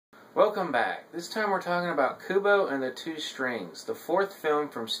Welcome back. This time we're talking about Kubo and the Two Strings, the fourth film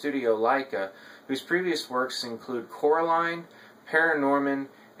from Studio Laika, whose previous works include Coraline, Paranorman,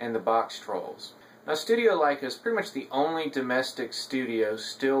 and The Box Trolls. Now, Studio Laika is pretty much the only domestic studio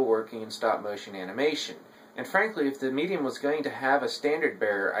still working in stop-motion animation. And frankly, if the medium was going to have a standard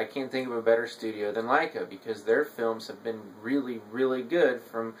bearer, I can't think of a better studio than Laika, because their films have been really, really good,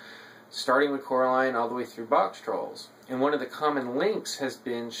 from starting with Coraline all the way through Box Trolls. And one of the common links has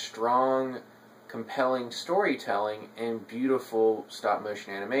been strong, compelling storytelling and beautiful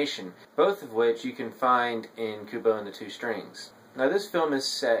stop-motion animation, both of which you can find in Kubo and the Two Strings. Now, this film is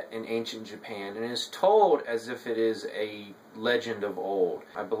set in ancient Japan and is told as if it is a legend of old.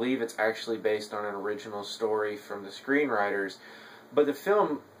 I believe it's actually based on an original story from the screenwriters, but the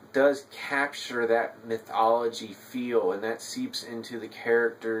film does capture that mythology feel, and that seeps into the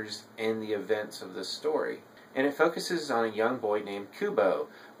characters and the events of the story. And it focuses on a young boy named Kubo,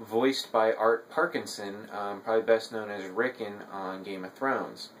 voiced by Art Parkinson, probably best known as Rickon on Game of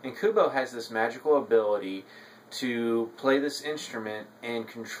Thrones. And Kubo has this magical ability to play this instrument and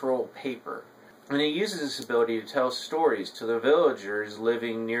control paper. And he uses this ability to tell stories to the villagers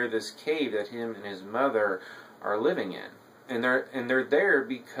living near this cave that him and his mother are living in. And they're there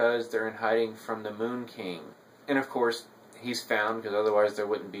because they're in hiding from the Moon King. And of course, he's found because otherwise there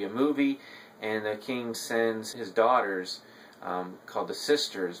wouldn't be a movie. And the king sends his daughters, called the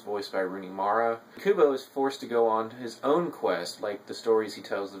Sisters, voiced by Rooney Mara. Kubo is forced to go on his own quest, like the stories he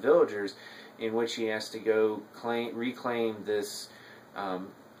tells the villagers, in which he has to go reclaim this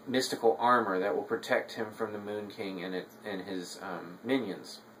mystical armor that will protect him from the Moon King and his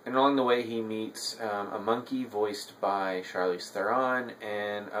minions. And along the way he meets a monkey voiced by Charlize Theron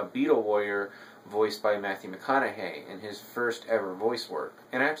and a beetle warrior voiced by Matthew McConaughey in his first ever voice work.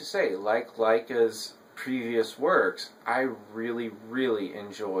 And I have to say, like Laika's previous works, I really, really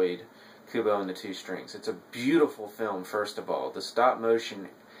enjoyed Kubo and the Two Strings. It's a beautiful film, first of all. The stop-motion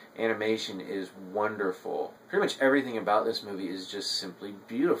animation is wonderful. Pretty much everything about this movie is just simply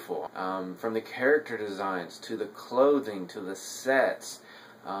beautiful. From the character designs, to the clothing, to the sets.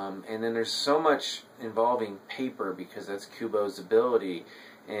 And then there's so much involving paper, because that's Kubo's ability,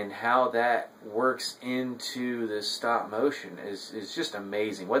 and how that works into this stop motion is just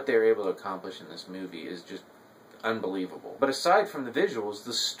amazing. What they're able to accomplish in this movie is just unbelievable. But aside from the visuals,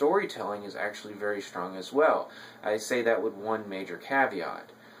 the storytelling is actually very strong as well. I say that with one major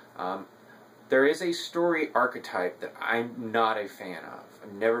caveat. There is a story archetype that I'm not a fan of.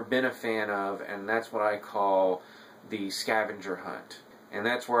 I've never been a fan of, and that's what I call the scavenger hunt. And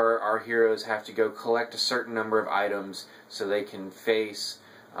that's where our heroes have to go collect a certain number of items so they can face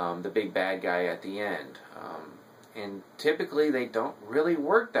the big bad guy at the end. And typically they don't really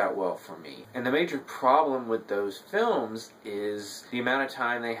work that well for me. And the major problem with those films is the amount of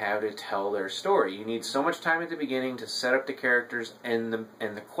time they have to tell their story. You need so much time at the beginning to set up the characters and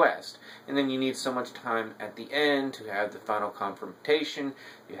the quest. And then you need so much time at the end to have the final confrontation,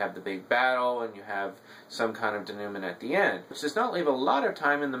 you have the big battle, and you have some kind of denouement at the end. Which does not leave a lot of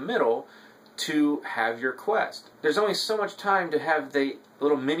time in the middle to have your quest. There's only so much time to have the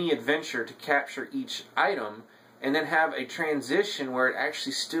little mini adventure to capture each item, and then have a transition where it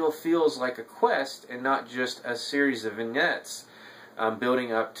actually still feels like a quest and not just a series of vignettes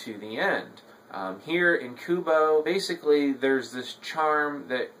building up to the end. Here in Kubo, basically there's this charm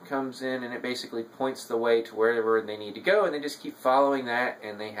that comes in and it basically points the way to wherever they need to go, and they just keep following that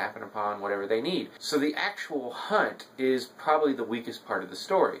and they happen upon whatever they need. So the actual hunt is probably the weakest part of the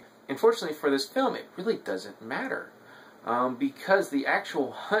story. Unfortunately for this film, it really doesn't matter. Because the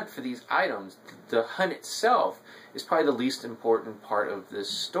actual hunt for these items, the hunt itself, is probably the least important part of this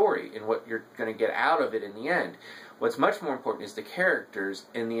story and what you're going to get out of it in the end. What's much more important is the characters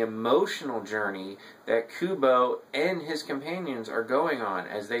and the emotional journey that Kubo and his companions are going on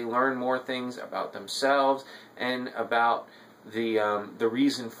as they learn more things about themselves and about the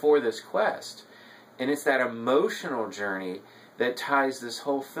reason for this quest. And it's that emotional journey that ties this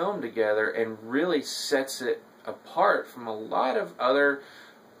whole film together and really sets it apart from a lot of other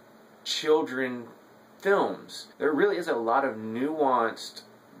children films. There really is a lot of nuanced,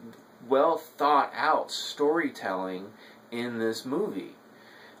 well thought out storytelling in this movie,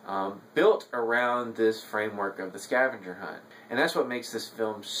 built around this framework of the scavenger hunt. And that's what makes this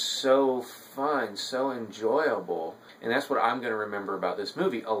film so fun, so enjoyable. And that's what I'm going to remember about this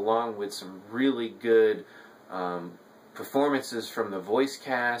movie, along with some really good performances from the voice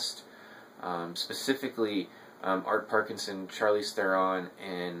cast, specifically Art Parkinson, Charlize Theron,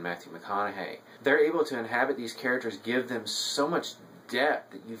 and Matthew McConaughey. They're able to inhabit these characters, give them so much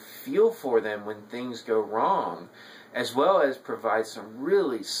depth that you feel for them when things go wrong, as well as provide some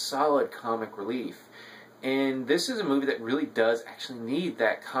really solid comic relief. And this is a movie that really does actually need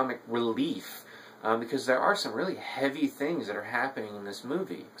that comic relief, because there are some really heavy things that are happening in this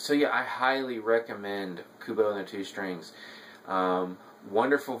movie. So yeah, I highly recommend Kubo and the Two Strings.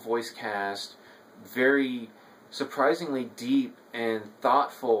 Wonderful voice cast, very surprisingly deep and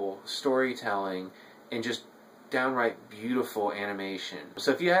thoughtful storytelling, and just downright beautiful animation.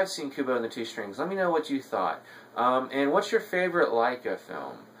 So if you have seen Kubo and the Two Strings, let me know what you thought. And what's your favorite Laika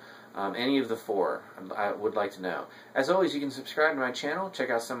film? Any of the four, I would like to know. As always, you can subscribe to my channel, check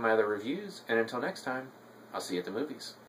out some of my other reviews, and until next time, I'll see you at the movies.